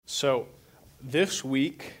So this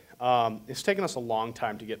week, it's taken us a long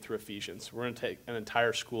time to get through Ephesians. We're going to take an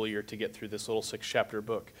entire school year to get through this little 6-chapter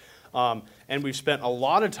book. And we've spent a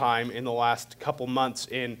lot of time in the last couple months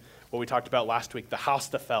in what we talked about last week, the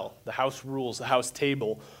Haustafel, the house rules, the house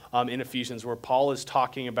table in Ephesians, where Paul is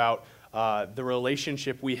talking about the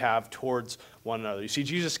relationship we have towards one another. You see,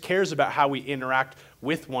 Jesus cares about how we interact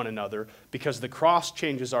with one another because the cross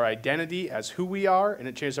changes our identity as who we are, and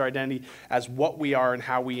it changes our identity as what we are and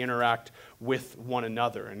how we interact with one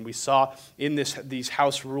another. And we saw in these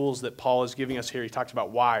house rules that Paul is giving us here, he talks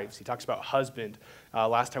about wives, he talks about husband.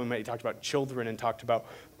 Last time we met, he talked about children and talked about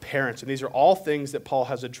parents. And these are all things that Paul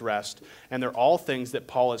has addressed, and they're all things that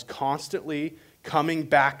Paul is constantly coming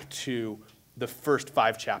back to the first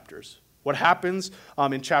 5 chapters. What happens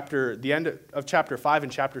in the end of chapter 5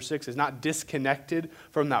 and chapter 6 is not disconnected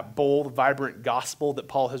from that bold, vibrant gospel that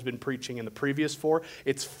Paul has been preaching in the previous 4.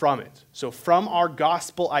 It's from it. So from our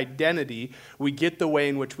gospel identity, we get the way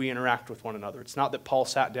in which we interact with one another. It's not that Paul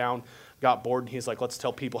sat down, got bored, and he's like, let's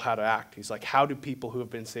tell people how to act. He's like, how do people who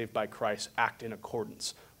have been saved by Christ act in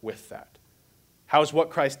accordance with that? How has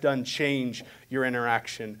what Christ done change your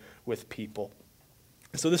interaction with people?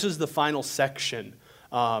 So this is the final section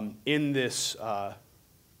in this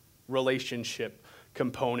relationship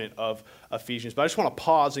component of Ephesians. But I just want to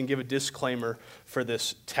pause and give a disclaimer for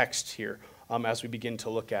this text here as we begin to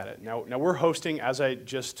look at it. Now we're hosting, as I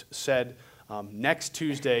just said, next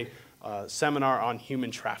Tuesday, a seminar on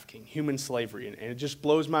human trafficking, human slavery. And it just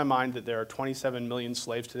blows my mind that there are 27 million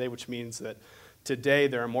slaves today, which means that today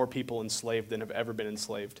there are more people enslaved than have ever been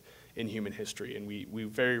enslaved in human history. And we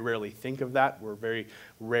very rarely think of that. We're very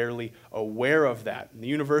rarely aware of that. And the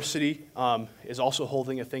university is also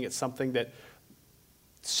holding a thing. It's something that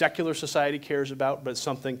secular society cares about, but it's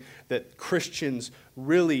something that Christians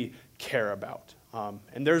really care about.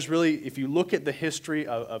 And there's really, if you look at the history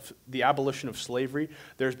of the abolition of slavery,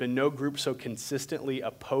 there's been no group so consistently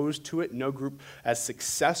opposed to it, no group as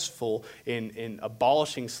successful in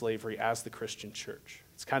abolishing slavery as the Christian church.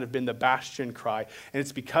 It's kind of been the bastion cry, and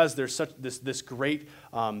it's because there's such this great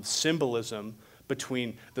symbolism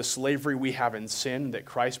between the slavery we have in sin that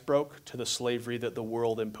Christ broke to the slavery that the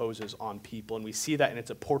world imposes on people. And we see that, and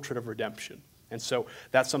it's a portrait of redemption. And so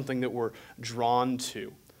that's something that we're drawn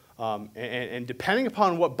to. And depending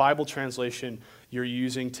upon what Bible translation you're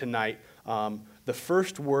using tonight, the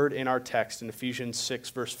first word in our text in Ephesians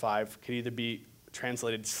 6, verse 5, could either be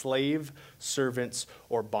translated slave, servants,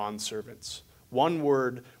 or bondservants. One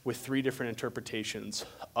word with 3 different interpretations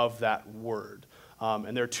of that word.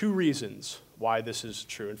 And there are 2 reasons why this is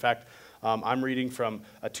true. In fact, I'm reading from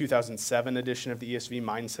a 2007 edition of the ESV.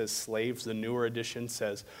 Mine says slaves. The newer edition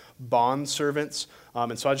says bondservants.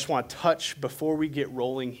 And so I just want to touch, before we get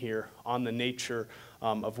rolling here, on the nature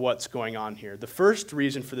of what's going on here. The first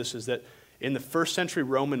reason for this is that in the first century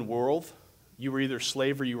Roman world, you were either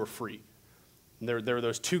slave or you were free. There were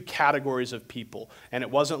those 2 categories of people. And it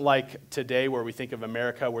wasn't like today where we think of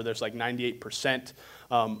America where there's like 98%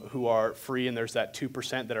 who are free and there's that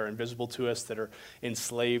 2% that are invisible to us that are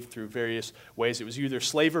enslaved through various ways. It was either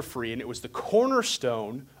slave or free, and it was the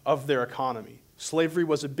cornerstone of their economy. Slavery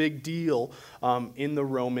was a big deal in the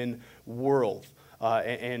Roman world.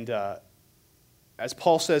 As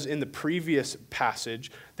Paul says in the previous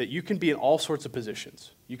passage, that you can be in all sorts of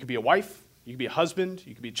positions. You could be a wife, you could be a husband,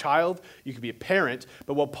 you could be a child, you could be a parent.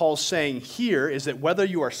 But what Paul's saying here is that whether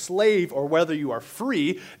you are slave or whether you are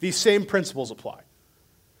free, these same principles apply.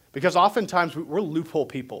 Because oftentimes we're loophole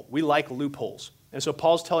people. We like loopholes. And so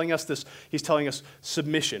Paul's telling us this, he's telling us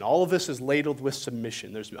submission. All of this is ladled with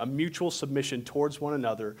submission. There's a mutual submission towards one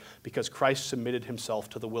another because Christ submitted himself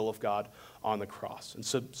to the will of God on the cross. And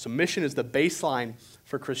so submission is the baseline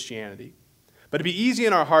for Christianity. But it'd be easy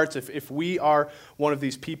in our hearts if we are one of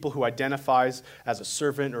these people who identifies as a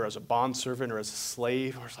servant or as a bondservant or as a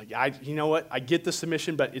slave. Or it's like, you know what? I get the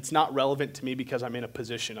submission, but it's not relevant to me because I'm in a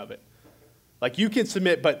position of it. Like, you can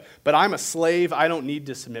submit, but I'm a slave. I don't need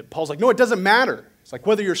to submit. Paul's like, no, it doesn't matter. It's like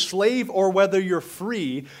whether you're slave or whether you're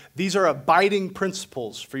free, these are abiding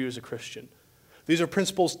principles for you as a Christian. These are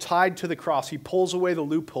principles tied to the cross. He pulls away the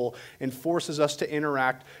loophole and forces us to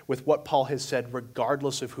interact with what Paul has said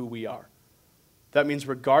regardless of who we are. That means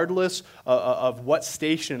regardless of what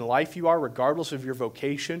station in life you are, regardless of your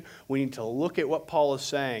vocation, we need to look at what Paul is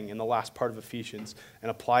saying in the last part of Ephesians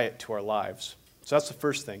and apply it to our lives. So that's the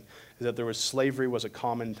first thing, is that slavery was a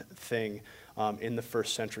common thing in the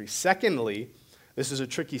first century. Secondly, this is a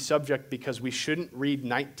tricky subject because we shouldn't read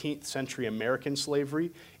 19th century American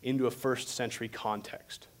slavery into a first century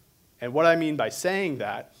context. And what I mean by saying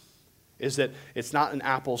that is that it's not an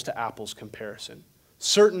apples to apples comparison.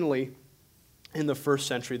 Certainly, in the first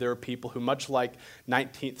century, there were people who, much like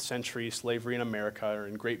 19th century slavery in America or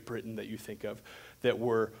in Great Britain that you think of, that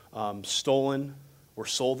were stolen, were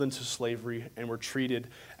sold into slavery, and were treated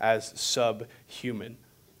as subhuman.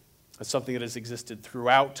 It's something that has existed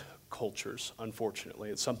throughout cultures, unfortunately.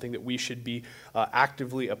 It's something that we should be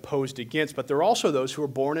actively opposed against. But there are also those who are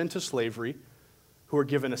born into slavery, who are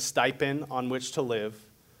given a stipend on which to live,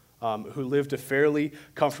 who lived a fairly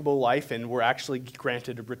comfortable life and were actually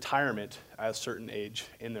granted a retirement at a certain age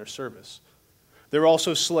in their service. There are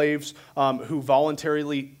also slaves who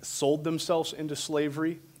voluntarily sold themselves into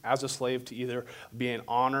slavery as a slave to either be an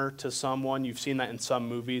honor to someone. You've seen that in some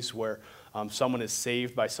movies where someone is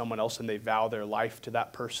saved by someone else and they vow their life to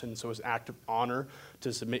that person. So it's an act of honor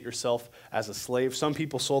to submit yourself as a slave. Some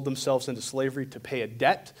people sold themselves into slavery to pay a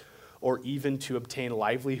debt or even to obtain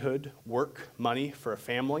livelihood, work, money for a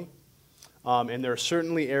family. And there are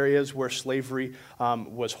certainly areas where slavery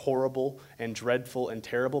was horrible and dreadful and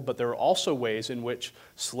terrible, but there are also ways in which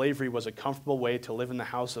slavery was a comfortable way to live in a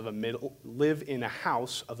house of a middle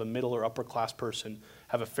or upper class person,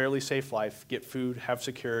 have a fairly safe life, get food, have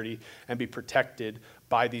security, and be protected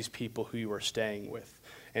by these people who you are staying with.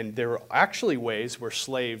 And there are actually ways where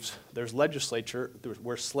there's legislature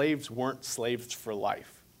where slaves weren't slaves for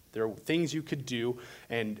life. There are things you could do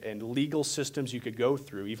and legal systems you could go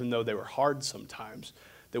through, even though they were hard sometimes,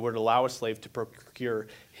 that would allow a slave to procure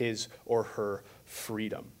his or her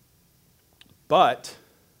freedom. But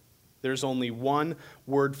there's only one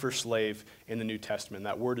word for slave in the New Testament.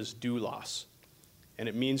 That word is doulos, and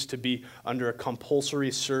it means to be under a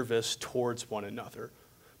compulsory service towards one another.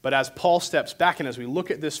 But as Paul steps back and as we look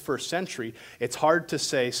at this first century, it's hard to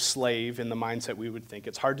say slave in the mindset we would think.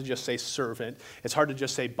 It's hard to just say servant. It's hard to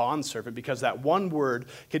just say bondservant because that one word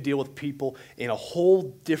could deal with people in a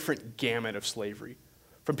whole different gamut of slavery.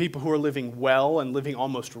 From people who are living well and living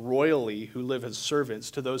almost royally, who live as servants,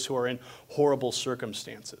 to those who are in horrible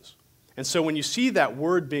circumstances. And so when you see that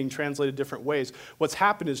word being translated different ways, what's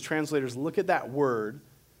happened is translators look at that word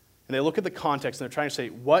and they look at the context and they're trying to say,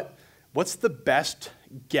 what's the best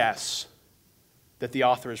guess that the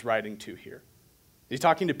author is writing to here? He's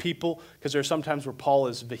talking to people, because there's sometimes where Paul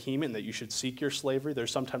is vehement that you should seek your slavery.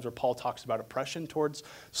 There's sometimes where Paul talks about oppression towards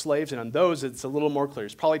slaves, and on those it's a little more clear.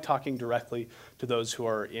 He's probably talking directly to those who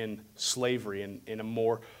are in slavery in a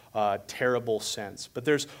more terrible sense. But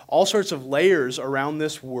there's all sorts of layers around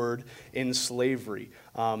this word in slavery.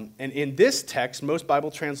 And in this text, most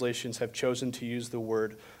Bible translations have chosen to use the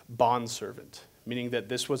word bondservant, meaning that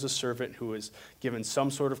this was a servant who was given some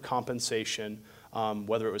sort of compensation,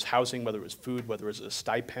 whether it was housing, whether it was food, whether it was a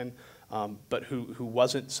stipend, but who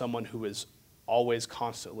wasn't someone who was always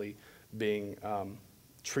constantly being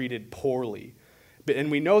treated poorly.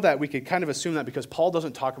 And we know that, we could kind of assume that because Paul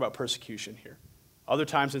doesn't talk about persecution here. Other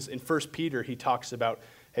times in 1 Peter, he talks about,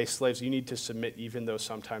 hey, slaves, you need to submit even though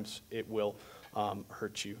sometimes it will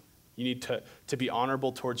hurt you. You need to be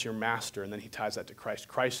honorable towards your master, and then he ties that to Christ.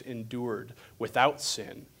 Christ endured without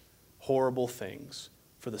sin horrible things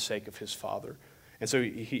for the sake of his Father. And so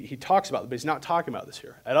he talks about it, but he's not talking about this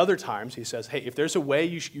here. At other times, he says, hey, if there's a way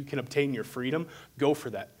you can obtain your freedom, go for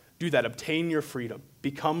that. Do that. Obtain your freedom.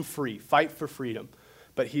 Become free. Fight for freedom.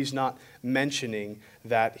 But he's not mentioning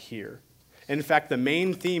that here. And in fact, the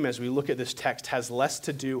main theme as we look at this text has less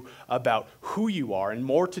to do about who you are and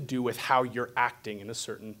more to do with how you're acting in a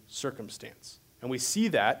certain circumstance. And we see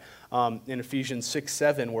that in Ephesians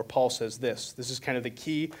 6:7, where Paul says this. This is kind of the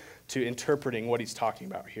key to interpreting what he's talking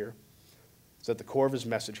about here. It's at the core of his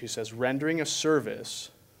message. He says, rendering a service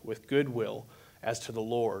with goodwill as to the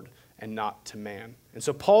Lord and not to man. And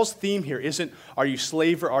so Paul's theme here isn't, are you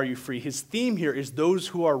slave or are you free? His theme here is those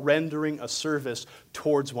who are rendering a service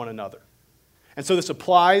towards one another. And so this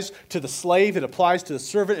applies to the slave, it applies to the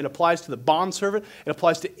servant, it applies to the bondservant, it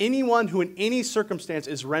applies to anyone who in any circumstance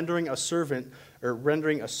is rendering a servant or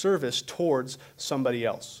rendering a service towards somebody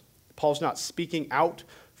else. Paul's not speaking out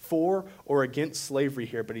for or against slavery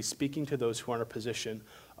here, but he's speaking to those who are in a position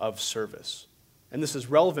of service. And this is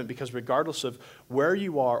relevant because regardless of where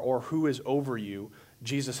you are or who is over you,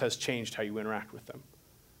 Jesus has changed how you interact with them.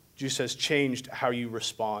 Jesus has changed how you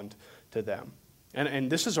respond to them.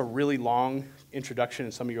 And this is a really long introduction,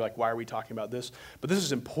 and some of you are like, why are we talking about this? But this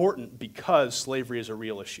is important because slavery is a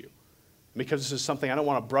real issue. Because this is something I don't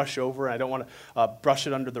want to brush over, and I don't want to brush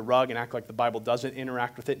it under the rug and act like the Bible doesn't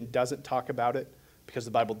interact with it and doesn't talk about it, because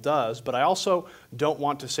the Bible does. But I also don't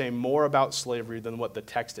want to say more about slavery than what the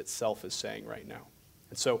text itself is saying right now.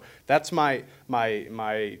 And so that's my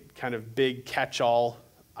kind of big catch-all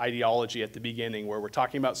ideology at the beginning where we're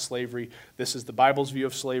talking about slavery. This is the Bible's view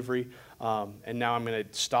of slavery. And now I'm going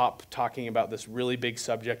to stop talking about this really big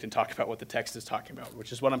subject and talk about what the text is talking about,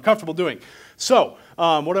 which is what I'm comfortable doing. So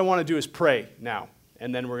what I want to do is pray now,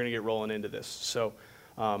 and then we're going to get rolling into this. So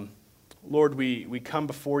Lord, we come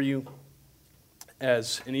before you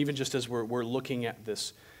and even just as we're looking at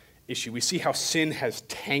this issue, we see how sin has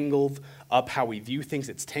tangled up how we view things.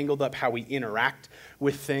 It's tangled up how we interact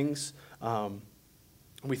with things.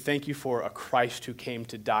 We thank you for a Christ who came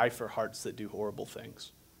to die for hearts that do horrible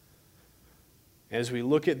things. As we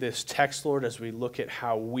look at this text, Lord, as we look at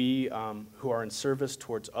how we who are in service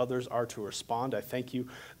towards others are to respond, I thank you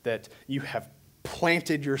that you have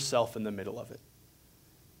planted yourself in the middle of it.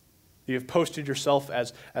 You have posted yourself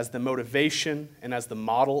as the motivation and as the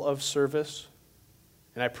model of service.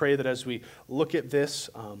 And I pray that as we look at this,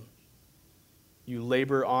 you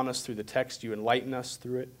labor on us through the text, you enlighten us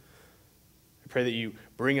through it. I pray that you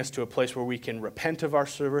bring us to a place where we can repent of our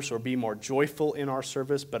service or be more joyful in our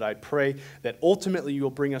service, but I pray that ultimately you will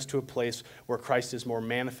bring us to a place where Christ is more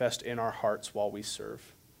manifest in our hearts while we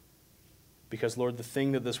serve. Because, Lord, the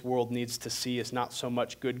thing that this world needs to see is not so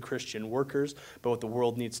much good Christian workers, but what the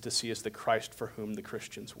world needs to see is the Christ for whom the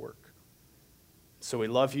Christians work. So we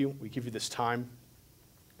love you. We give you this time.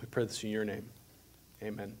 We pray this in your name.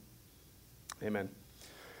 Amen. Amen.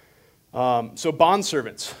 So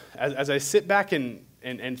bondservants. As I sit back and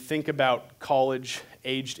think about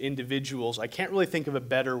college-aged individuals, I can't really think of a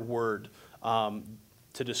better word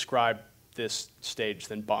to describe this stage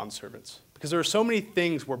than bondservants. Because there are so many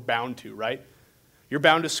things we're bound to, right? You're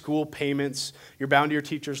bound to school payments. You're bound to your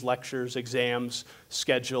teacher's lectures, exams,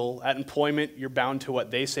 schedule. At employment, you're bound to what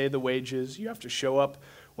they say the wage is. You have to show up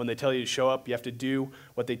when they tell you to show up. You have to do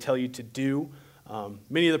what they tell you to do.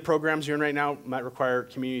 Many of the programs you're in right now might require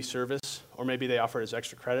community service, or maybe they offer it as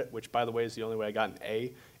extra credit, which, by the way, is the only way I got an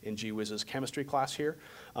A in GWiz's chemistry class here.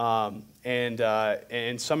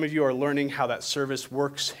 And some of you are learning how that service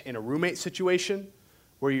works in a roommate situation,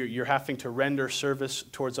 where you're having to render service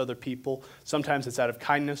towards other people. Sometimes it's out of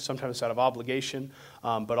kindness, sometimes it's out of obligation,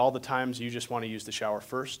 but all the times you just want to use the shower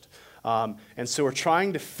first. And so we're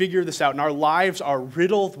trying to figure this out, and our lives are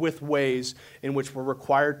riddled with ways in which we're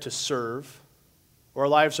required to serve, or our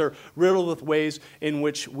lives are riddled with ways in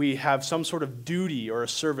which we have some sort of duty or a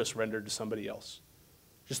service rendered to somebody else.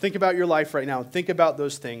 Just think about your life right now, and think about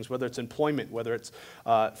those things, whether it's employment, whether it's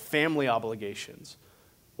family obligations,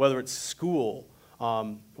 whether it's school,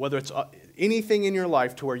 whether it's anything in your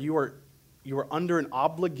life to where you are under an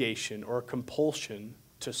obligation or a compulsion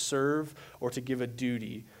to serve or to give a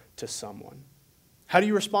duty to someone. How do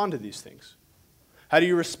you respond to these things? How do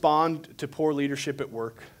you respond to poor leadership at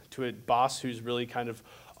work, to a boss who's really kind of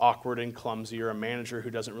awkward and clumsy, or a manager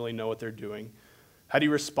who doesn't really know what they're doing? How do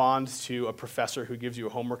you respond to a professor who gives you a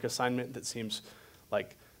homework assignment that seems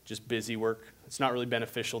like just busy work? It's not really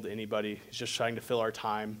beneficial to anybody. It's just trying to fill our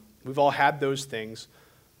time. We've all had those things.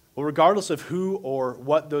 Well, regardless of who or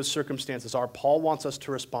what those circumstances are, Paul wants us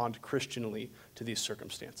to respond Christianly to these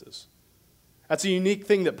circumstances. That's a unique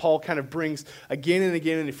thing that Paul kind of brings again and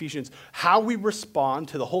again in Ephesians. How we respond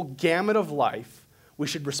to the whole gamut of life, we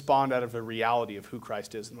should respond out of the reality of who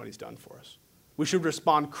Christ is and what he's done for us. We should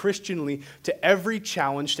respond Christianly to every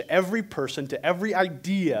challenge, to every person, to every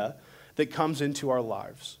idea that comes into our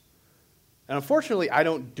lives. And unfortunately, I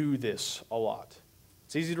don't do this a lot.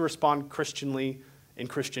 It's easy to respond Christianly in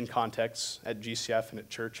Christian contexts at GCF and at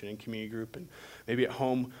church and in community group and maybe at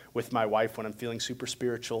home with my wife when I'm feeling super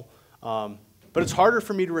spiritual. But it's harder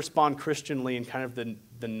for me to respond Christianly in kind of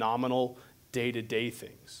the nominal day-to-day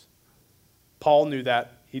things. Paul knew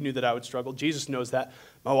that. He knew that I would struggle. Jesus knows that.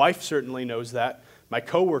 My wife certainly knows that. My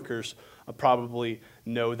coworkers probably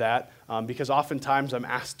know that because oftentimes I'm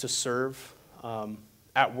asked to serve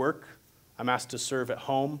at work. I'm asked to serve at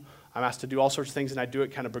home. I'm asked to do all sorts of things, and I do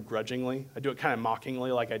it kind of begrudgingly. I do it kind of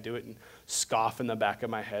mockingly, like I do it and scoff in the back of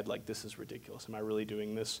my head, like, this is ridiculous. Am I really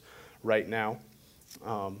doing this right now?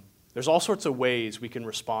 There's all sorts of ways we can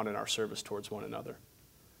respond in our service towards one another.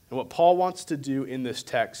 And what Paul wants to do in this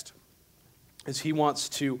text is he wants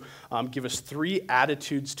to give us 3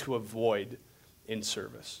 attitudes to avoid in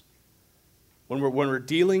service. When we're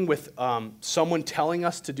dealing with someone telling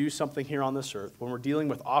us to do something here on this earth, when we're dealing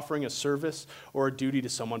with offering a service or a duty to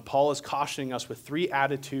someone, Paul is cautioning us with 3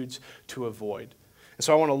 attitudes to avoid. And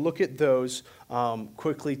so I want to look at those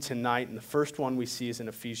quickly tonight. And the first one we see is in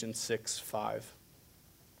Ephesians 6:5.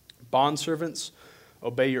 Bondservants,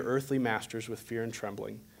 obey your earthly masters with fear and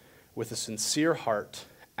trembling, with a sincere heart,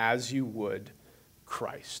 as you would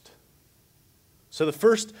Christ. So the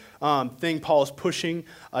first thing Paul is pushing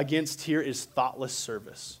against here is thoughtless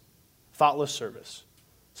service. Thoughtless service.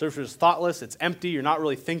 Service is thoughtless, it's empty, you're not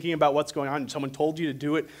really thinking about what's going on. Someone told you to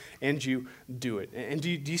do it, and you do it. And do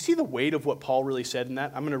you see the weight of what Paul really said in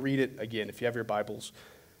that? I'm going to read it again. If you have your Bibles,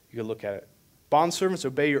 you can look at it. Bondservants,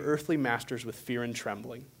 obey your earthly masters with fear and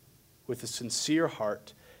trembling, with a sincere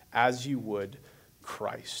heart, as you would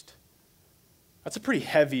Christ. That's a pretty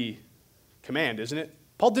heavy command, isn't it?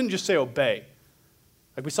 Paul didn't just say obey.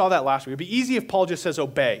 Like we saw that last week. It'd be easy if Paul just says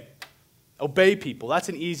obey. Obey people. That's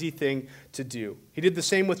an easy thing to do. He did the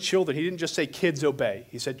same with children. He didn't just say kids obey.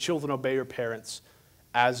 He said children obey your parents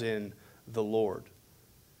as in the Lord.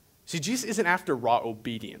 See, Jesus isn't after raw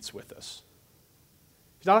obedience with us.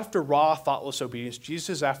 He's not after raw, thoughtless obedience. Jesus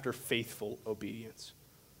is after faithful obedience.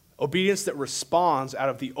 Obedience that responds out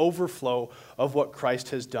of the overflow of what Christ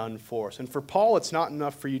has done for us. And for Paul, it's not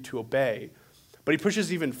enough for you to obey, but he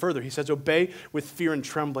pushes even further. He says, obey with fear and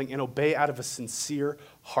trembling, and obey out of a sincere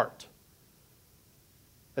heart.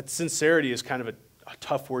 That sincerity is kind of a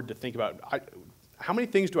tough word to think about. How many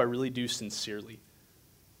things do I really do sincerely?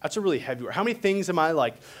 That's a really heavy word. How many things am I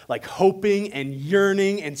like hoping and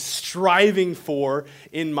yearning and striving for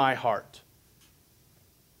in my heart?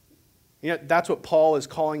 You know, that's what Paul is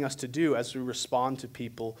calling us to do as we respond to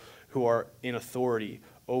people who are in authority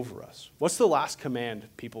over us. What's the last command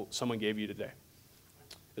someone gave you today?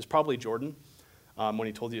 It was probably Jordan when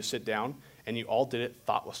he told you to sit down, and you all did it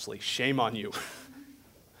thoughtlessly. Shame on you.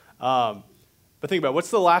 But think about it.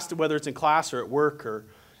 What's the last, whether it's in class or at work or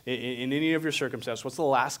in any of your circumstances, what's the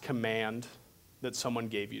last command that someone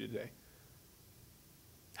gave you today?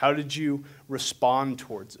 How did you respond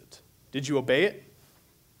towards it? Did you obey it?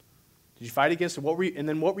 Did you fight against it? And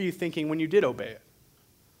then what were you thinking when you did obey it?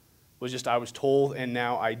 Was just, I was told and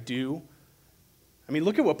now I do? I mean,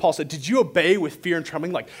 look at what Paul said. Did you obey with fear and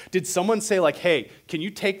trembling? Like, did someone say like, hey, can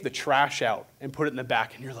you take the trash out and put it in the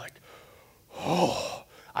back? And you're like, oh,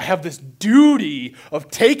 I have this duty of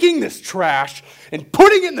taking this trash and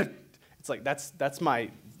putting it in the... It's like, that's my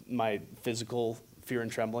physical fear and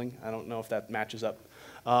trembling. I don't know if that matches up.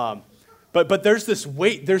 But there's this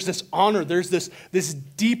weight, there's this honor, there's this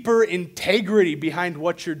deeper integrity behind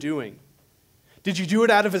what you're doing. Did you do it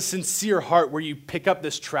out of a sincere heart where you pick up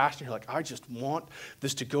this trash and you're like, I just want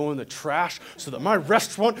this to go in the trash so that my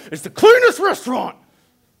restaurant is the cleanest restaurant.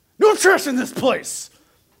 No trash in this place.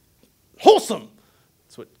 Wholesome.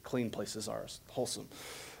 That's what clean places are, wholesome.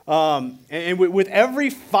 And with every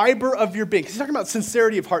fiber of your being, because he's talking about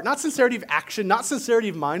sincerity of heart, not sincerity of action, not sincerity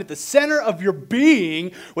of mind, at the center of your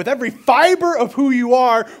being, with every fiber of who you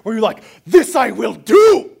are, where you're like, this I will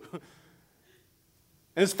do.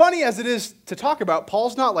 And as funny as it is to talk about,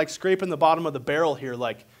 Paul's not like scraping the bottom of the barrel here,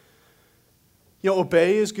 like,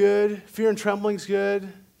 obey is good, fear and trembling is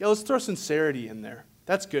good. Let's throw sincerity in there.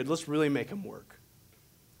 That's good. Let's really make them work.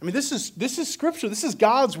 I mean, this is Scripture. This is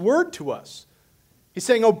God's word to us. He's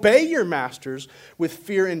saying, obey your masters with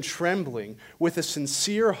fear and trembling, with a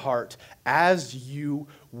sincere heart, as you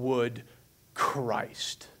would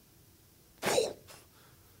Christ.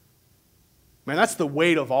 Man, that's the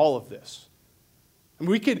weight of all of this. And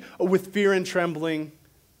we could, with fear and trembling,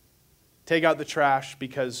 take out the trash,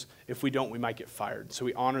 because if we don't, we might get fired. So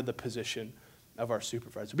we honor the position of our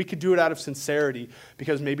supervisor. We could do it out of sincerity,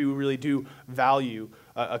 because maybe we really do value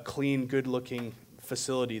a clean, good-looking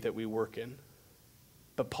facility that we work in.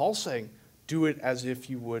 But Paul's saying, do it as if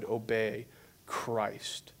you would obey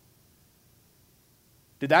Christ.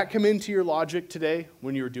 Did that come into your logic today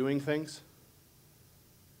when you were doing things?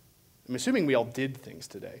 I'm assuming we all did things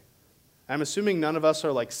today. I'm assuming none of us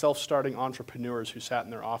are like self-starting entrepreneurs who sat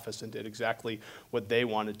in their office and did exactly what they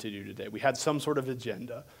wanted to do today. We had some sort of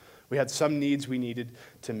agenda. We had some needs we needed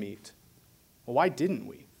to meet. Well, why didn't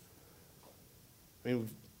we? I mean,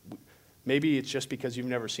 maybe it's just because you've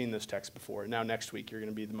never seen this text before. Now next week you're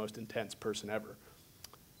going to be the most intense person ever.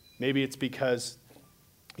 Maybe it's because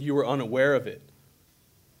you were unaware of it.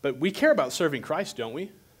 But we care about serving Christ, don't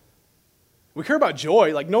we? We care about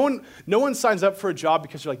joy. Like no one signs up for a job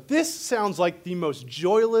because you're like, this sounds like the most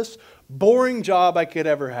joyless, boring job I could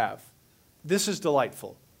ever have. This is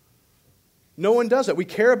delightful. No one does it. We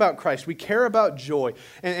care about Christ. We care about joy.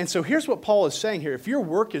 And so here's what Paul is saying here. If your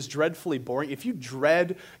work is dreadfully boring, if you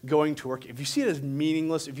dread going to work, if you see it as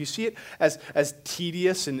meaningless, if you see it as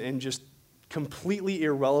tedious and just completely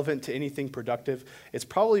irrelevant to anything productive, it's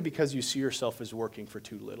probably because you see yourself as working for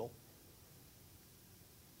too little.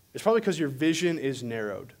 It's probably because your vision is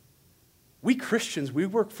narrowed. We Christians, we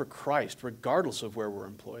work for Christ regardless of where we're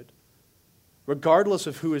employed, regardless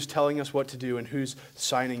of who is telling us what to do and who's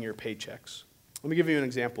signing your paychecks. Let me give you an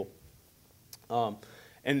example.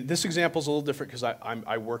 And this example is a little different because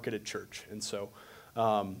I work at a church, and so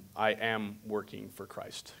I am working for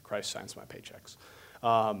Christ. Christ signs my paychecks.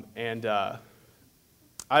 And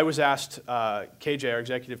I was asked, KJ, our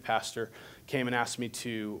executive pastor, came and asked me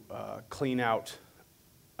to clean out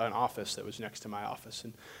an office that was next to my office.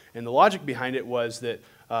 And the logic behind it was that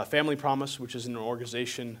Family Promise, which is an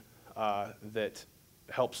organization that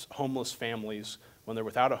helps homeless families when they're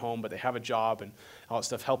without a home, but they have a job and all that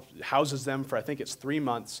stuff, houses them for, I think it's 3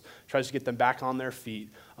 months, tries to get them back on their feet,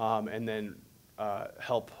 and then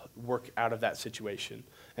help work out of that situation.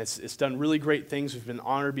 It's done really great things. We've been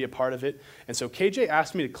honored to be a part of it. And so KJ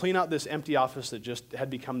asked me to clean out this empty office that just had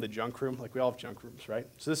become the junk room. Like, we all have junk rooms, right?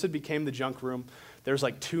 So this had become the junk room. There's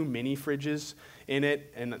like 2 mini fridges in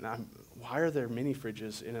it. And why are there mini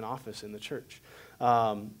fridges in an office in the church?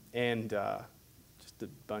 Just a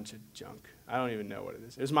bunch of junk. I don't even know what it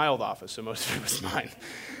is. It was my old office, so most of it was mine.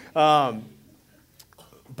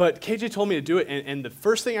 But KJ told me to do it, and the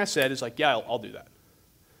first thing I said is like, yeah, I'll do that.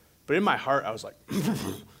 But in my heart, I was like,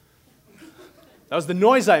 that was the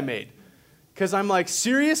noise I made. Because I'm like,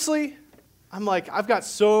 seriously? I'm like, I've got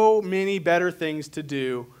so many better things to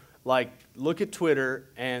do, like look at Twitter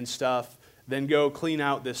and stuff, than go clean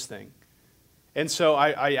out this thing. And so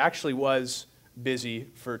I actually was busy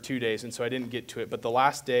for 2 days, and so I didn't get to it. But the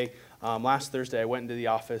last day, last Thursday, I went into the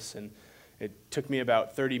office, and it took me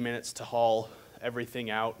about 30 minutes to haul everything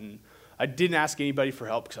out. And I didn't ask anybody for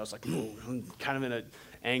help because I was like, I'm kind of in an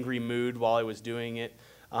angry mood while I was doing it.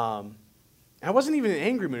 I wasn't even in an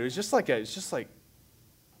angry mood. It was just like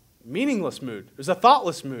meaningless mood. It was a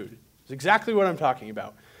thoughtless mood. It's exactly what I'm talking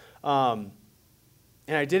about. And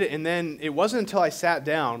I did it, and then it wasn't until I sat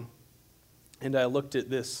down and I looked at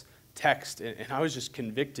this text, and I was just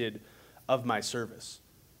convicted of my service.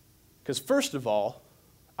 Because first of all,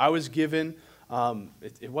 I was given,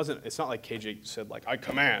 it's not like KJ said, like, I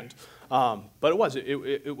command, but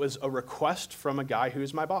it was a request from a guy who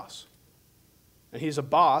is my boss. And he's a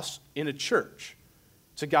boss in a church.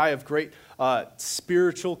 It's a guy of great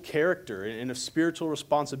spiritual character and of spiritual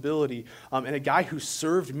responsibility, and a guy who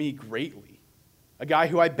served me greatly, a guy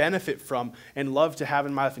who I benefit from and love to have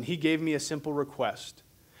in my life. And he gave me a simple request.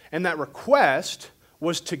 And that request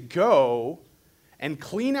was to go and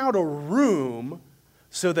clean out a room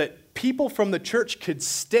so that people from the church could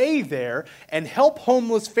stay there and help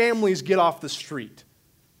homeless families get off the street.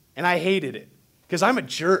 And I hated it because I'm a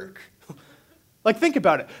jerk. Like, think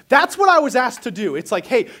about it. That's what I was asked to do. It's like,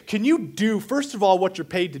 hey, can you do, first of all, what you're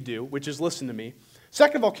paid to do, which is listen to me.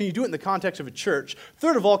 Second of all, can you do it in the context of a church?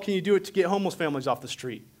 Third of all, can you do it to get homeless families off the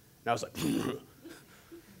street? And I was like, I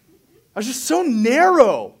was just so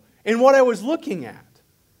narrow in what I was looking at.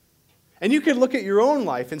 And you could look at your own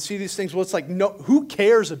life and see these things. Well, it's like, no, who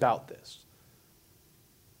cares about this?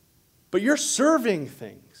 But you're serving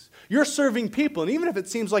things. You're serving people. And even if it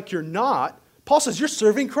seems like you're not, Paul says you're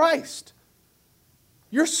serving Christ.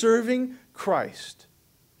 You're serving Christ.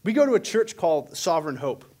 We go to a church called Sovereign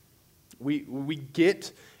Hope. We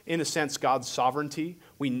get, in a sense, God's sovereignty.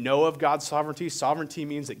 We know of God's sovereignty. Sovereignty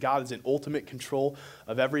means that God is in ultimate control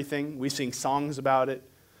of everything. We sing songs about it.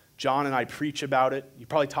 John and I preach about it. You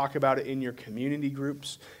probably talk about it in your community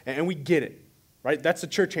groups. And we get it, right? That's the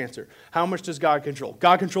church answer. How much does God control?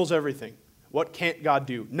 God controls everything. What can't God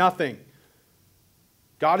do? Nothing.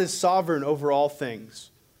 God is sovereign over all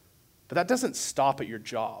things. But that doesn't stop at your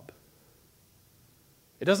job.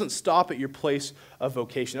 It doesn't stop at your place of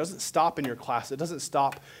vocation. It doesn't stop in your class. It doesn't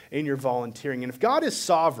stop in your volunteering. And if God is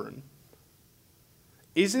sovereign,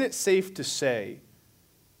 isn't it safe to say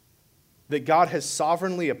that God has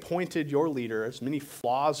sovereignly appointed your leader, as many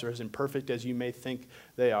flaws or as imperfect as you may think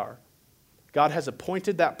they are? God has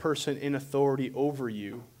appointed that person in authority over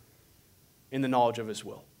you in the knowledge of his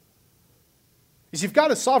will. You see, if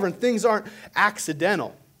God is sovereign, things aren't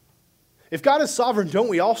accidental. If God is sovereign, don't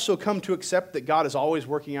we also come to accept that God is always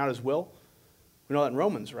working out his will? We know that in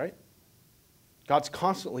Romans, right? God's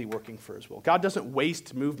constantly working for his will. God doesn't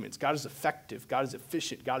waste movements. God is effective. God is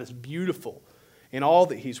efficient. God is beautiful in all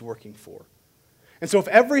that he's working for. And so if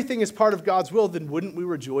everything is part of God's will, then wouldn't we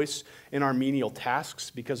rejoice in our menial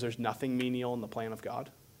tasks because there's nothing menial in the plan of God?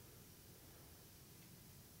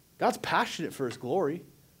 God's passionate for his glory.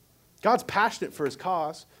 God's passionate for his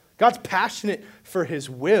cause. God's passionate for his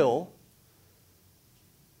will.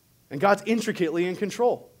 And God's intricately in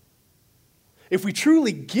control. If we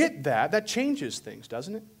truly get that, that changes things,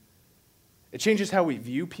 doesn't it? It changes how we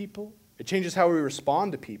view people. It changes how we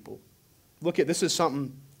respond to people. Look at, this is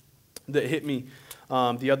something that hit me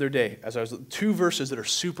the other day as I was, 2 verses that are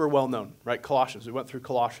super well known, right? Colossians. We went through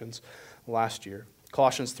Colossians last year.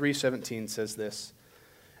 Colossians 3:17 says this,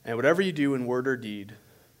 "And whatever you do in word or deed,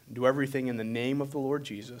 do everything in the name of the Lord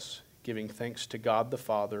Jesus, giving thanks to God the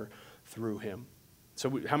Father through him." So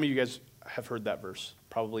how many of you guys have heard that verse.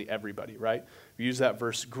 Probably everybody, right? We use that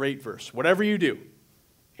verse, great verse. Whatever you do,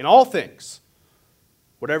 in all things,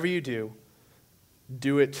 whatever you do,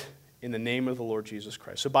 do it in the name of the Lord Jesus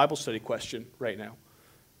Christ. So Bible study question right now.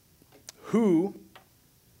 Who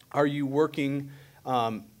are you working,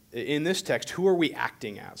 in this text, who are we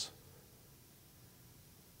acting as?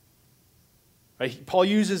 Right? Paul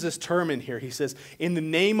uses this term in here. He says, in the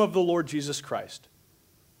name of the Lord Jesus Christ.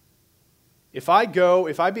 If I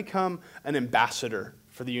become an ambassador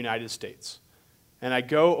for the United States, and I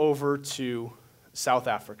go over to South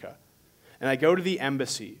Africa, and I go to the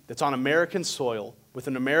embassy that's on American soil with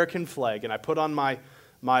an American flag, and I put on my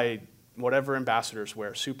whatever ambassadors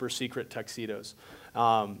wear, super secret tuxedos,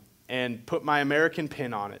 and put my American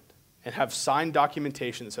pin on it, and have signed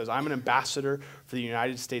documentation that says I'm an ambassador for the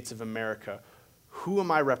United States of America, who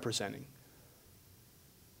am I representing?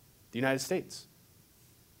 The United States.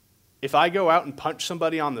 If I go out and punch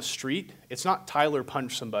somebody on the street, it's not Tyler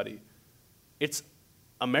punch somebody. It's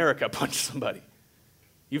America punch somebody.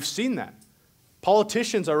 You've seen that.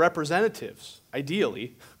 Politicians are representatives,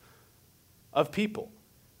 ideally, of people.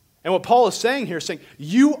 And what Paul is saying here is saying,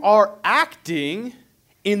 you are acting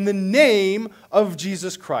in the name of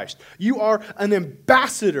Jesus Christ. You are an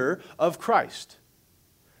ambassador of Christ.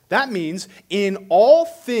 That means in all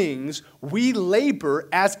things we labor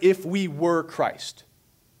as if we were Christ.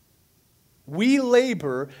 We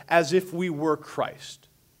labor as if we were Christ.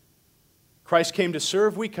 Christ came to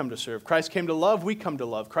serve, we come to serve. Christ came to love, we come to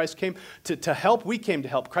love. Christ came to help, we came to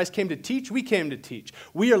help. Christ came to teach, we came to teach.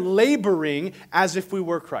 We are laboring as if we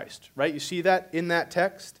were Christ, right? You see that in that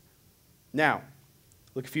text? Now,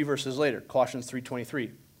 look a few verses later, Colossians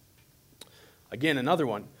 3:23. Again, another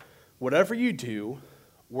one. Whatever you do,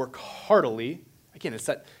 work heartily. Again,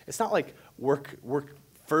 it's not like work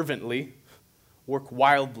fervently, work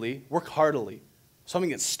wildly, work heartily. Something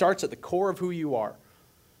that starts at the core of who you are.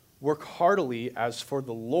 Work heartily as for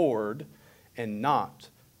the Lord and not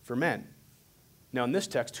for men. Now in this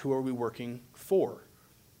text, who are we working for?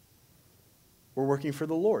 We're working for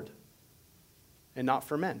the Lord and not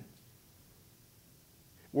for men.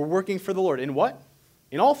 We're working for the Lord. In what?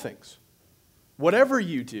 In all things. Whatever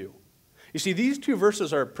you do. You see, these two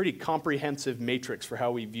verses are a pretty comprehensive matrix for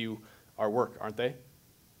how we view our work, aren't they?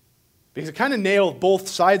 Because it kind of nails both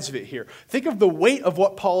sides of it here. Think of the weight of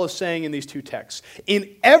what Paul is saying in these two texts.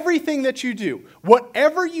 In everything that you do,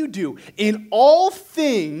 whatever you do, in all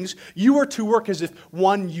things, you are to work as if,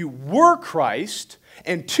 one, you were Christ,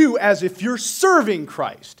 and two, as if you're serving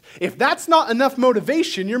Christ. If that's not enough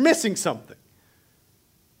motivation, you're missing something.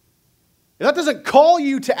 If that doesn't call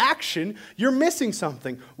you to action, you're missing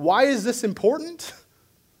something. Why is this important?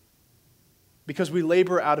 Because we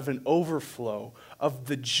labor out of an overflow of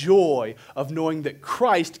the joy of knowing that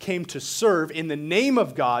Christ came to serve in the name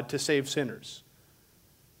of God to save sinners.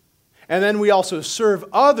 And then we also serve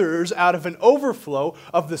others out of an overflow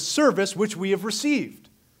of the service which we have received.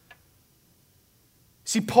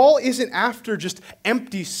 See, Paul isn't after just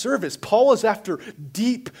empty service. Paul is after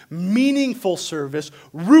deep, meaningful service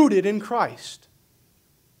rooted in Christ.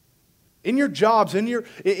 In your jobs, in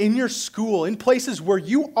your school, in places where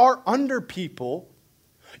you are under people,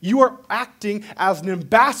 you are acting as an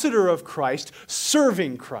ambassador of Christ,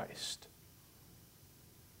 serving Christ.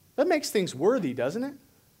 That makes things worthy, doesn't it?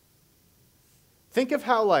 Think of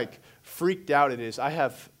how freaked out it is.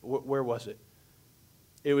 Where was it?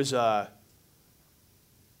 It was a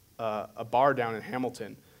bar down in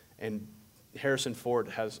Hamilton, and Harrison Ford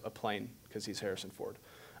has a plane because he's Harrison Ford.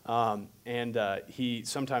 He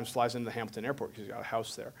sometimes flies into the Hamilton airport because he's got a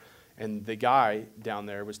house there. And the guy down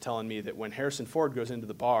there was telling me that when Harrison Ford goes into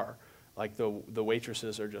the bar, the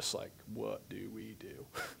waitresses are just like, what do we do?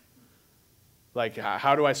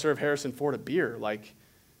 How do I serve Harrison Ford a beer?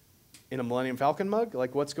 In a Millennium Falcon mug?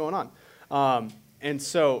 What's going on? And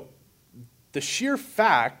so the sheer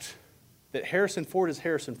fact that Harrison Ford is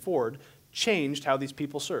Harrison Ford changed how these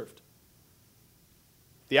people served.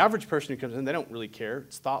 The average person who comes in, they don't really care.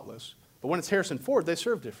 It's thoughtless. But when it's Harrison Ford, they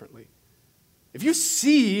serve differently. If you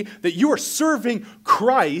see that you are serving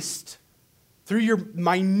Christ through your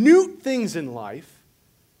minute things in life,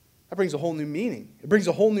 that brings a whole new meaning. It brings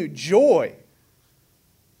a whole new joy.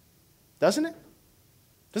 Doesn't it?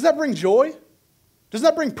 Doesn't that bring joy? Doesn't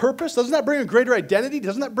that bring purpose? Doesn't that bring a greater identity?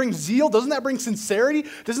 Doesn't that bring zeal? Doesn't that bring sincerity?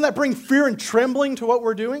 Doesn't that bring fear and trembling to what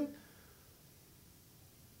we're doing?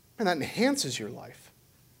 And that enhances your life.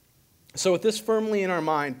 So with this firmly in our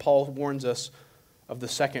mind, Paul warns us of the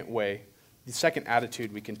second way, the second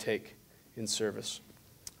attitude we can take in service.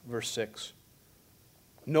 Verse 6.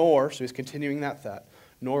 Nor, so he's continuing that thought,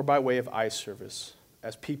 nor by way of eye service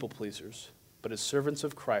as people pleasers, but as servants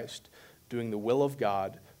of Christ, doing the will of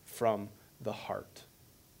God from the heart.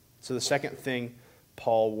 So the second thing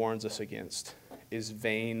Paul warns us against is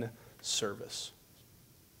vain service.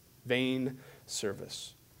 Vain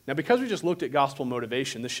service. Now, because we just looked at gospel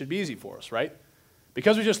motivation, this should be easy for us, right?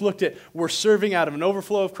 Because we just looked at we're serving out of an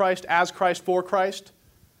overflow of Christ, as Christ, for Christ,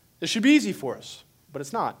 this should be easy for us, but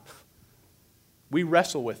it's not. We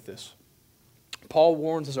wrestle with this. Paul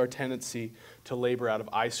warns us our tendency to labor out of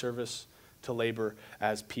eye service, to labor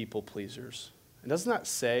as people pleasers. And doesn't that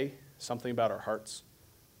say something about our hearts?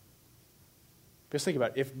 Just think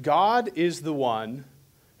about it. If God is the one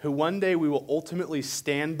who one day we will ultimately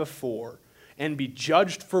stand before and be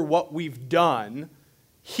judged for what we've done,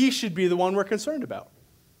 he should be the one we're concerned about,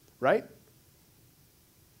 right?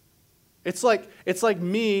 It's like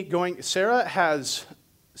me going, Sarah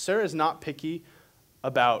is not picky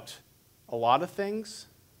about a lot of things,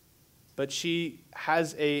 but she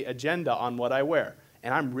has an agenda on what I wear,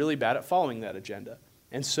 and I'm really bad at following that agenda.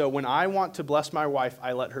 And so when I want to bless my wife,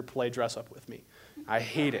 I let her play dress up with me. I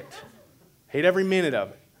hate it. Hate every minute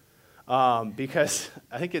of it. Because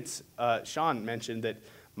I think it's Sean mentioned that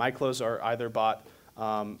my clothes are either bought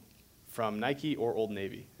from Nike or Old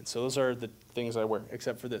Navy. And so those are the things I wear,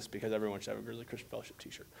 except for this, because everyone should have a Grizzly Christian Fellowship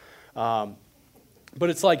t-shirt. But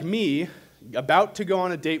it's like me about to go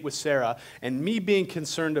on a date with Sarah and me being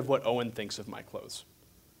concerned of what Owen thinks of my clothes.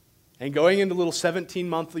 And going into little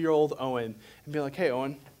 17-month-old Owen and being like, hey,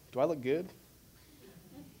 Owen, do I look good?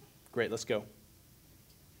 Great, let's go.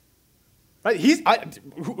 Right?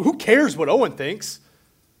 Who cares what Owen thinks?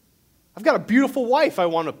 I've got a beautiful wife I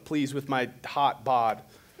want to please with my hot bod.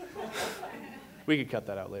 We could cut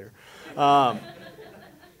that out later. But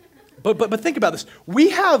think about this. We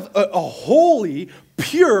have a holy,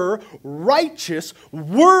 pure, righteous,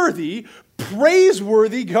 worthy,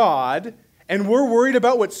 praiseworthy God, and we're worried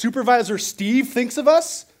about what Supervisor Steve thinks of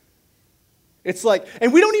us? It's like,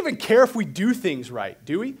 and we don't even care if we do things right,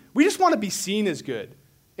 do we? We just want to be seen as good.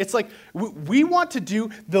 It's like we want to do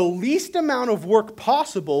the least amount of work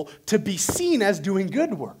possible to be seen as doing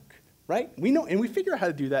good work, right? We know, and we figure out how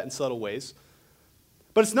to do that in subtle ways.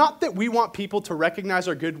 But it's not that we want people to recognize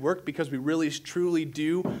our good work because we really truly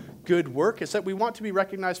do good work. It's that we want to be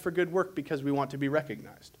recognized for good work because we want to be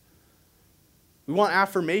recognized. We want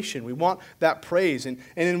affirmation. We want that praise. And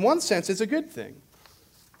in one sense, it's a good thing.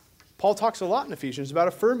 Paul talks a lot in Ephesians about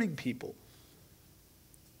affirming people.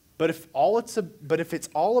 But if it's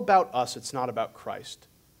all about us, it's not about Christ.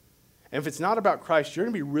 And if it's not about Christ, you're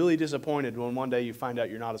going to be really disappointed when one day you find out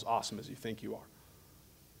you're not as awesome as you think you are.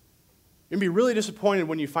 You're going to be really disappointed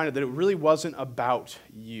when you find out that it really wasn't about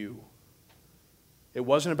you. It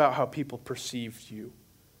wasn't about how people perceived you.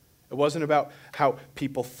 It wasn't about how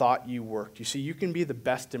people thought you worked. You see, you can be the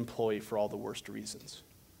best employee for all the worst reasons.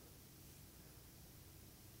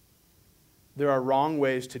 There are wrong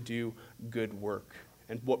ways to do good work.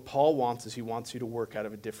 And what Paul wants is he wants you to work out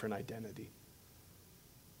of a different identity.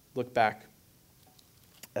 Look back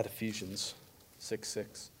at Ephesians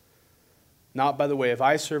 6:6. Not by the way of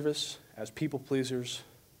eye service, as people pleasers,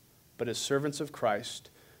 but as servants of Christ,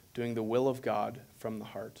 doing the will of God from the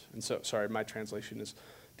heart. And so, sorry, my translation is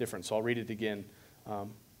different, so I'll read it again.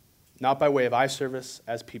 Not by way of eye service,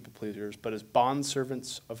 as people pleasers, but as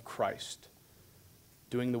bondservants of Christ,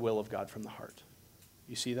 doing the will of God from the heart.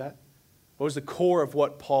 You see that? What was the core of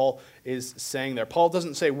what Paul is saying there? Paul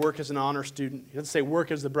doesn't say work as an honor student. He doesn't say work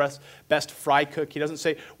as the best fry cook. He doesn't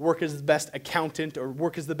say work as the best accountant or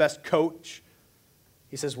work as the best coach.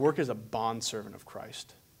 He says work as a bondservant of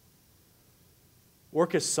Christ.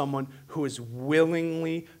 Work as someone who is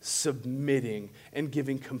willingly submitting and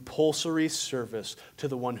giving compulsory service to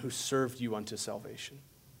the one who served you unto salvation.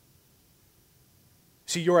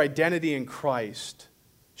 See, your identity in Christ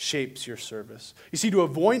shapes your service. You see, to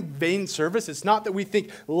avoid vain service, it's not that we think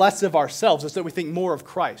less of ourselves, it's that we think more of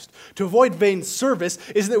Christ. To avoid vain service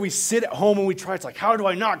isn't that we sit at home and we try, it's like, how do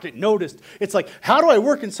I not get noticed? It's like, how do I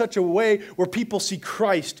work in such a way where people see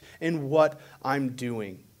Christ in what I'm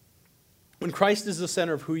doing? When Christ is the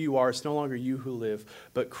center of who you are, it's no longer you who live,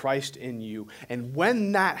 but Christ in you. And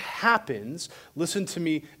when that happens, listen to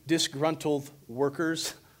me, disgruntled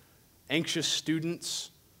workers, anxious students,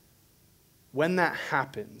 when that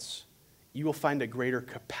happens, you will find a greater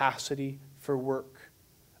capacity for work,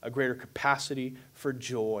 a greater capacity for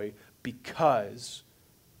joy, because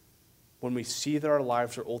when we see that our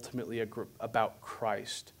lives are ultimately about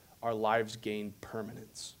Christ, our lives gain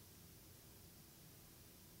permanence.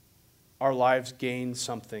 Our lives gain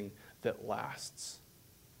something that lasts.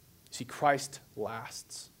 See, Christ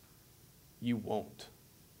lasts. You won't.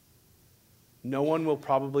 No one will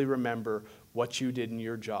probably remember what you did in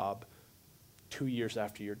your job 2 years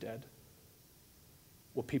after you're dead.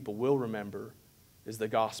 what people will remember is the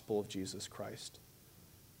gospel of Jesus Christ.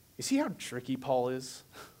 You see how tricky Paul is?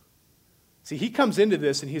 See, he comes into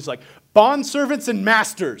this and he's like, bondservants and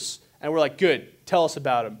masters. And we're like, good, tell us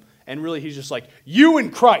about him. And really he's just like, you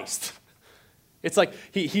and Christ. It's like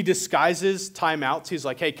he disguises timeouts. He's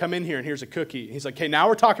like, hey, come in here and here's a cookie. And he's like, hey, now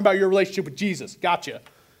we're talking about your relationship with Jesus. Gotcha.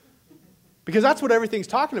 Because that's what everything's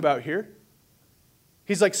talking about here.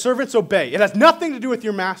 He's like, servants, obey. It has nothing to do with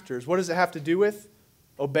your masters. What does it have to do with?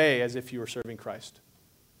 Obey as if you were serving Christ.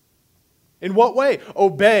 In what way?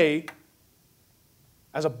 Obey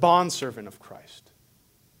as a bondservant of Christ.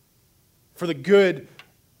 For the good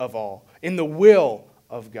of all. In the will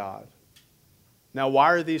of God. Now,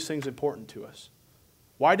 why are these things important to us?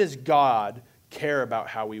 Why does God care about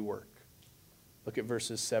how we work? Look at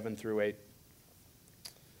verses 7 through 8.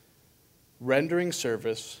 Rendering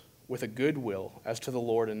service with a good will as to the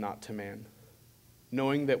Lord and not to man,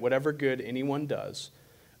 knowing that whatever good anyone does,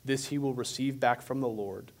 this he will receive back from the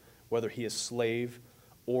Lord, whether he is slave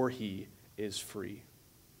or he is free.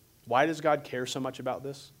 Why does God care so much about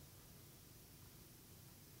this?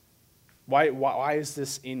 Why is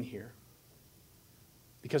this in here?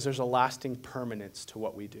 Because there's a lasting permanence to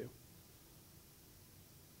what we do.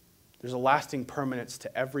 There's a lasting permanence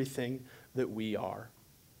to everything that we are.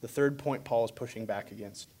 The third point Paul is pushing back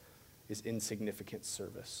against is insignificant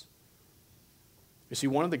service. You see,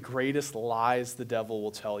 one of the greatest lies the devil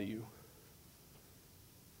will tell you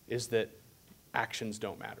is that actions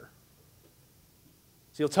don't matter.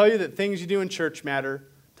 So he'll tell you that things you do in church matter,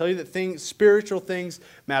 tell you that spiritual things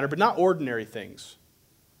matter, but not ordinary things.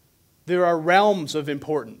 There are realms of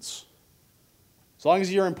importance. As long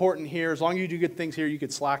as you're important here, as long as you do good things here, you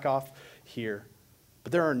could slack off here.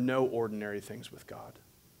 But there are no ordinary things with God.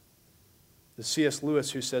 The C.S.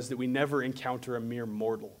 Lewis who says that we never encounter a mere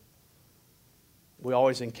mortal. We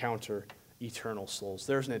always encounter eternal souls.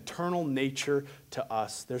 There's an eternal nature to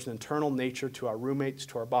us. There's an eternal nature to our roommates,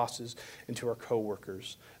 to our bosses, and to our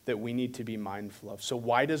coworkers that we need to be mindful of. So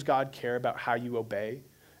why does God care about how you obey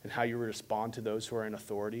and how you respond to those who are in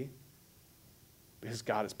authority? Because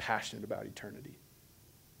God is passionate about eternity.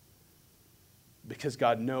 Because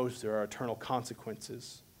God knows there are eternal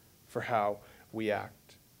consequences for how we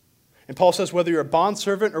act. And Paul says whether you're a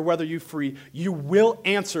bondservant or whether you're free, you will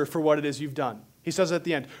answer for what it is you've done. He says at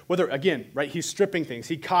the end, whether, again, right, he's stripping things.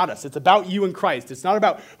 He caught us. It's about you and Christ. It's not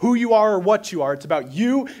about who you are or what you are. It's about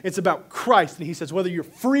you. It's about Christ. And he says whether you're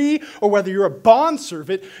free or whether you're a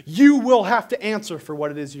bondservant, you will have to answer for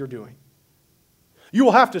what it is you're doing. You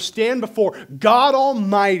will have to stand before God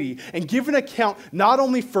Almighty and give an account not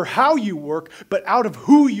only for how you work, but out of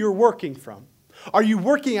who you're working from. Are you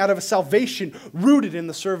working out of a salvation rooted in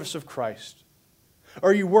the service of Christ?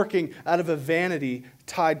 Or are you working out of a vanity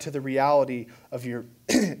tied to the reality of your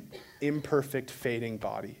imperfect, fading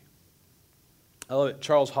body? I love it.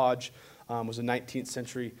 Charles Hodge was a 19th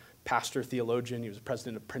century pastor, theologian. He was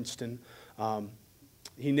president of Princeton.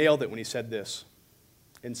 He nailed it when he said this.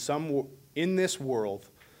 In this world,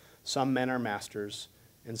 some men are masters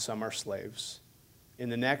and some are slaves. In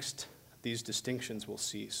the next, these distinctions will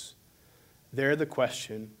cease. There the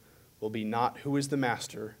question will be not who is the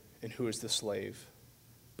master and who is the slave,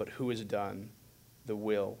 but who has done the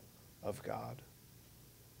will of God.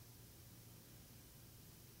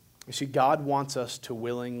 You see, God wants us to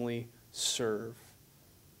willingly serve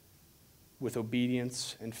with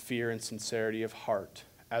obedience and fear and sincerity of heart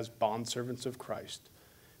as bondservants of Christ,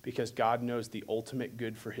 because God knows the ultimate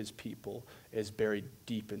good for his people is buried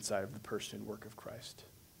deep inside of the person and work of Christ.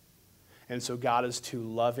 And so God is too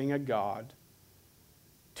loving a God,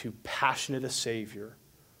 too passionate a Savior,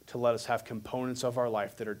 to let us have components of our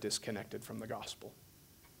life that are disconnected from the gospel.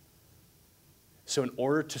 So in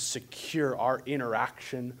order to secure our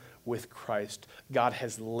interaction with Christ, God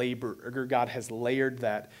has layered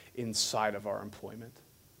that inside of our employment,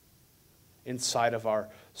 inside of our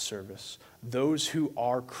service. Those who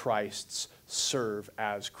are Christ's serve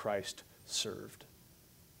as Christ served.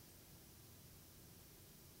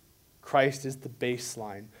 Christ is the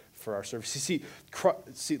baseline for our service.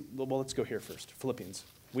 Well, let's go here first. Philippians.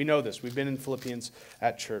 We know this. We've been in Philippians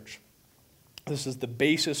at church. This is the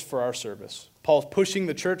basis for our service. Paul's pushing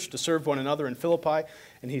the church to serve one another in Philippi,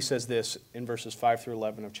 and he says this in verses 5 through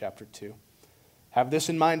 11 of chapter 2. Have this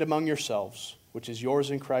in mind among yourselves, which is yours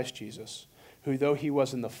in Christ Jesus, who, though he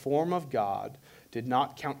was in the form of God, did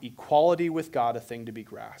not count equality with God a thing to be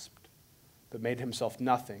grasped, but made himself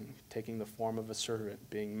nothing, taking the form of a servant,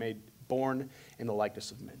 being born in the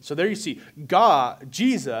likeness of men. So there you see, God,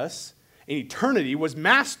 Jesus, in eternity, was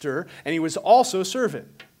master, and he was also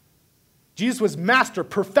servant. Jesus was master,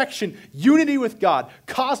 perfection, unity with God,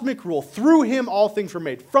 cosmic rule. Through him, all things were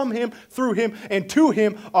made. From him, through him, and to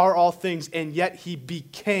him are all things. And yet he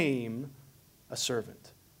became a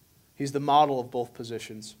servant. He's the model of both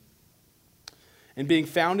positions. And being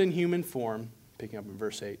found in human form, picking up in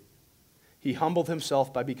verse 8, he humbled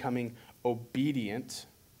himself by becoming obedient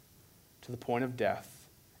to the point of death,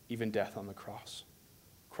 even death on the cross.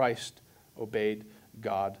 Christ obeyed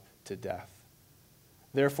God to death.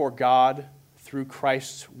 Therefore, God, through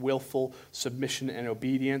Christ's willful submission and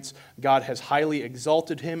obedience, God has highly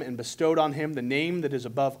exalted him and bestowed on him the name that is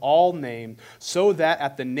above all name, so that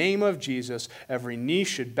at the name of Jesus every knee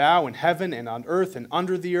should bow in heaven and on earth and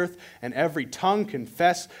under the earth, and every tongue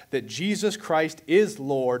confess that Jesus Christ is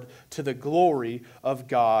Lord, to the glory of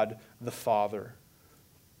God the Father.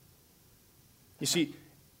 You see,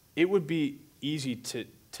 it would be easy to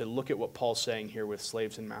look at what Paul's saying here with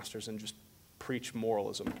slaves and masters and just preach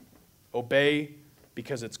moralism. Obey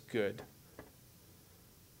because it's good.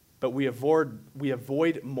 But we avoid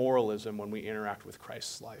moralism when we interact with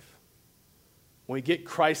Christ's life. When we get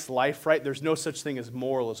Christ's life right, there's no such thing as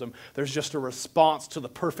moralism. There's just a response to the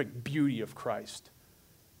perfect beauty of Christ.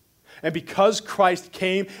 And because Christ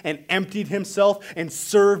came and emptied himself and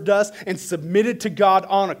served us and submitted to God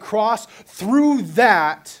on a cross, through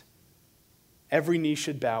that, every knee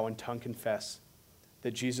should bow and tongue confess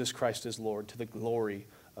that Jesus Christ is Lord, to the glory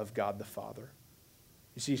of God the Father.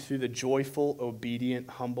 You see, through the joyful, obedient,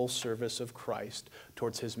 humble service of Christ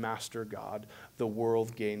towards his master God, the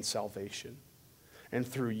world gains salvation. And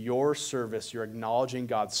through your service, you're acknowledging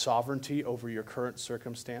God's sovereignty over your current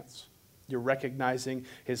circumstance. You're recognizing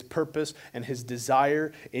his purpose and his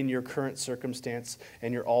desire in your current circumstance,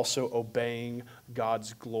 and you're also obeying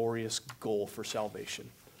God's glorious goal for salvation.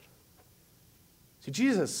 See,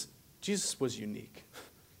 Jesus was unique.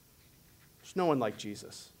 There's no one like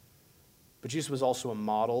Jesus. But Jesus was also a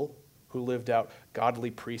model who lived out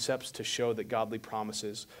godly precepts to show that godly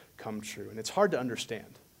promises come true. And it's hard to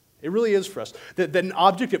understand. It really is for us. That an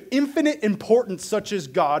object of infinite importance such as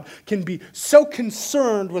God can be so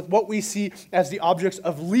concerned with what we see as the objects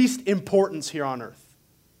of least importance here on earth.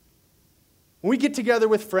 When we get together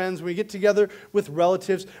with friends, when we get together with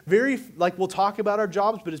relatives, we'll talk about our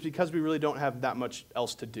jobs, but it's because we really don't have that much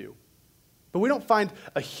else to do. But we don't find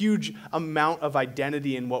a huge amount of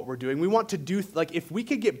identity in what we're doing. We want to do, if we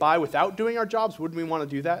could get by without doing our jobs, wouldn't we want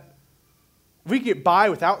to do that? If we could get by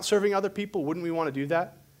without serving other people, wouldn't we want to do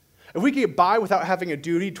that? If we could get by without having a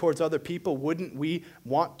duty towards other people, wouldn't we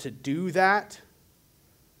want to do that?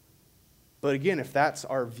 But again, if that's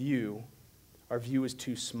our view is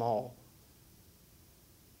too small.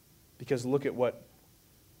 Because look at what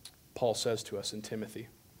Paul says to us in Timothy.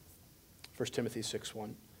 1 Timothy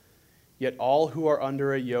 6:1. Yet all who are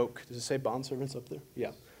under a yoke, does it say bondservants up there?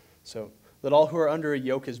 Yeah. So, let all who are under a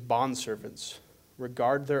yoke as bondservants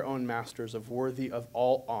regard their own masters of worthy of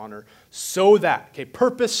all honor, so that,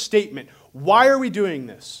 purpose statement. Why are we doing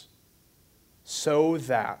this? So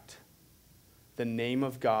that the name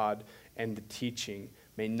of God and the teaching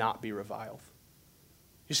may not be reviled.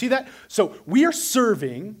 You see that? So we are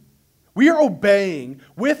serving, we are obeying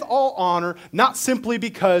with all honor, not simply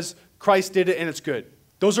because Christ did it and it's good.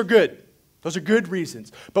 Those are good. Those are good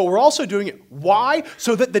reasons. But we're also doing it. Why?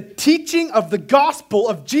 So that the teaching of the gospel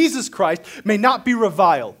of Jesus Christ may not be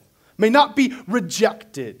reviled, may not be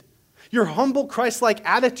rejected. Your humble Christ-like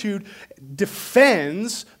attitude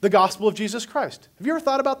defends the gospel of Jesus Christ. Have you ever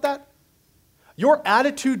thought about that? Your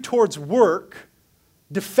attitude towards work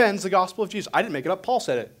defends the gospel of Jesus. I didn't make it up. Paul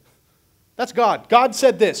said it. That's God. God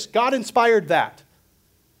said this. God inspired that.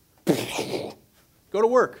 Go to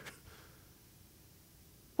work.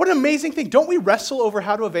 What an amazing thing. Don't we wrestle over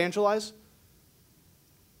how to evangelize?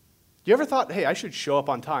 You ever thought, hey, I should show up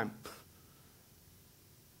on time?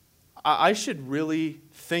 I should really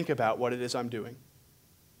think about what it is I'm doing.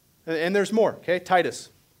 And there's more, okay? Titus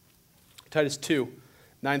 2,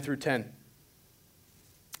 9 through 10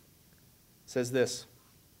 says this.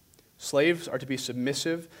 Slaves are to be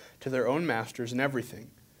submissive to their own masters in everything.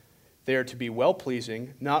 They are to be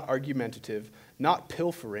well-pleasing, not argumentative, not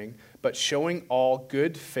pilfering, but showing all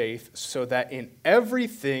good faith, so that in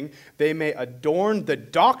everything they may adorn the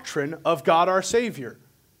doctrine of God our Savior.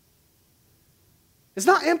 It's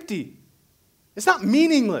not empty. It's not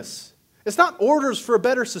meaningless. It's not orders for a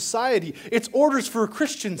better society. It's orders for a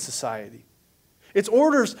Christian society. It's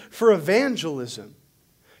orders for evangelism.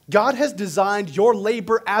 God has designed your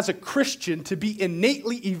labor as a Christian to be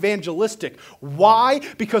innately evangelistic. Why?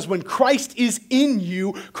 Because when Christ is in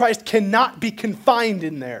you, Christ cannot be confined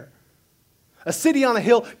in there. A city on a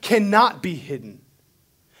hill cannot be hidden.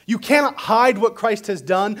 You cannot hide what Christ has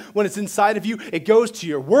done when it's inside of you. It goes to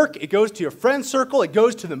your work, it goes to your friend circle, it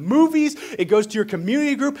goes to the movies, it goes to your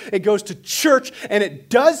community group, it goes to church, and it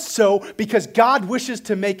does so because God wishes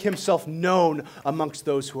to make himself known amongst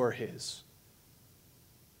those who are his.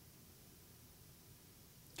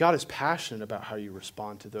 God is passionate about how you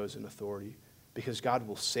respond to those in authority because God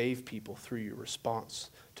will save people through your response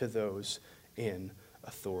to those in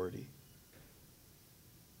authority.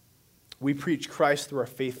 We preach Christ through our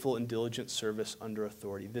faithful and diligent service under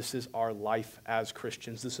authority. This is our life as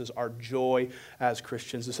Christians. This is our joy as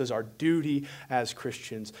Christians. This is our duty as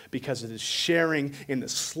Christians because it is sharing in the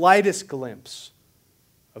slightest glimpse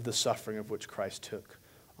of the suffering of which Christ took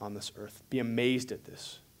on this earth. Be amazed at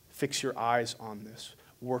this. Fix your eyes on this.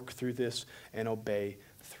 Work through this and obey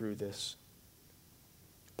through this.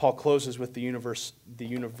 Paul closes with the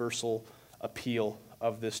universal appeal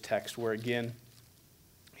of this text, where again,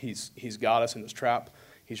 he's got us in this trap.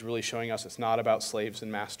 He's really showing us it's not about slaves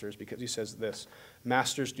and masters, because he says this: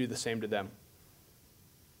 masters, do the same to them.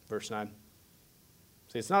 Verse 9.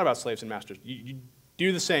 See, it's not about slaves and masters. You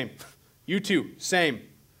do the same. You too, same.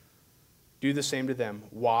 Do the same to them.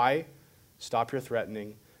 Why? Stop your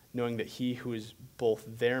threatening, knowing that he who is both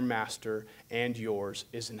their master and yours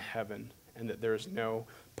is in heaven, and that there is no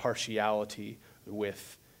partiality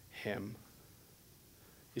with him.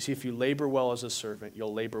 You see, if you labor well as a servant,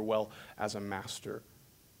 you'll labor well as a master,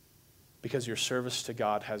 because your service to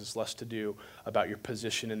God has less to do about your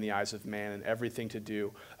position in the eyes of man and everything to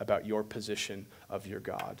do about your position of your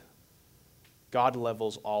God. God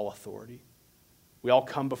levels all authority. We all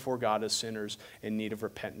come before God as sinners in need of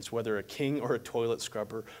repentance. Whether a king or a toilet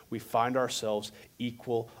scrubber, we find ourselves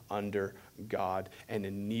equal under God and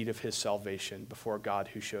in need of his salvation before God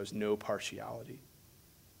who shows no partiality.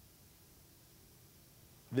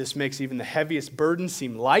 This makes even the heaviest burden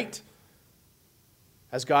seem light,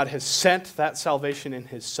 as God has sent that salvation in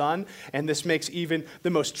his Son. And this makes even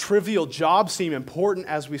the most trivial job seem important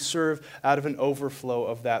as we serve out of an overflow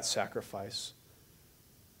of that sacrifice.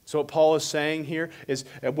 So what Paul is saying here is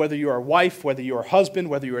whether you are a wife, whether you are a husband,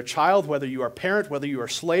 whether you are a child, whether you are a parent, whether you are a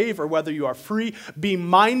slave, or whether you are free, be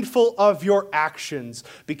mindful of your actions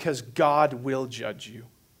because God will judge you.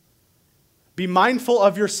 Be mindful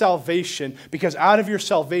of your salvation because out of your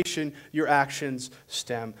salvation, your actions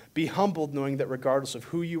stem. Be humbled knowing that regardless of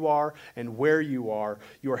who you are and where you are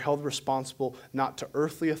held responsible not to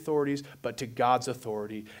earthly authorities, but to God's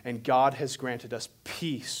authority. And God has granted us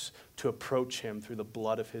peace to approach him through the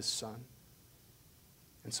blood of his Son.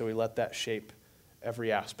 And so we let that shape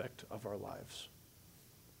every aspect of our lives.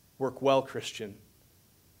 Work well, Christian,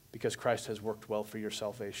 because Christ has worked well for your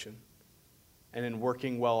salvation. And in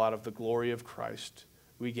working well out of the glory of Christ,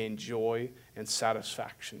 we gain joy and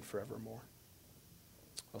satisfaction forevermore.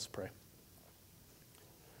 Let's pray.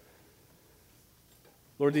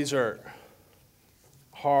 Lord, these are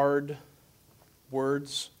hard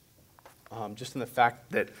words, just in the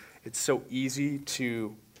fact that it's so easy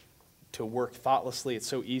to work thoughtlessly. It's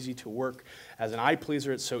so easy to work as an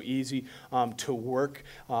eye-pleaser. It's so easy to work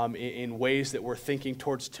in ways that we're thinking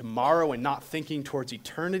towards tomorrow and not thinking towards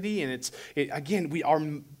eternity.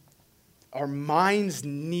 And our minds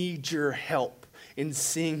need your help in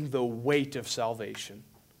seeing the weight of salvation.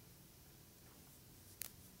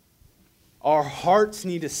 Our hearts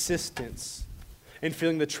need assistance in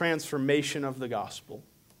feeling the transformation of the gospel.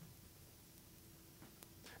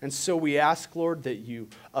 And so we ask, Lord, that you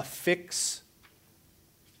affix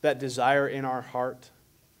that desire in our heart.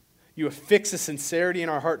 You affix a sincerity in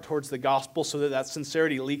our heart towards the gospel so that that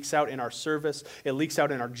sincerity leaks out in our service. It leaks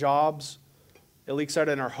out in our jobs. It leaks out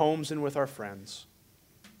in our homes and with our friends.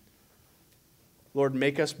 Lord,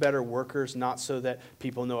 make us better workers, not so that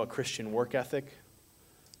people know a Christian work ethic,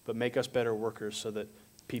 but make us better workers so that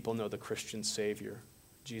people know the Christian Savior,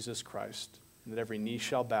 Jesus Christ, and that every knee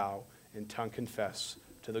shall bow and tongue confess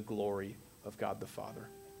to the glory of God the Father.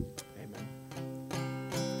 Amen.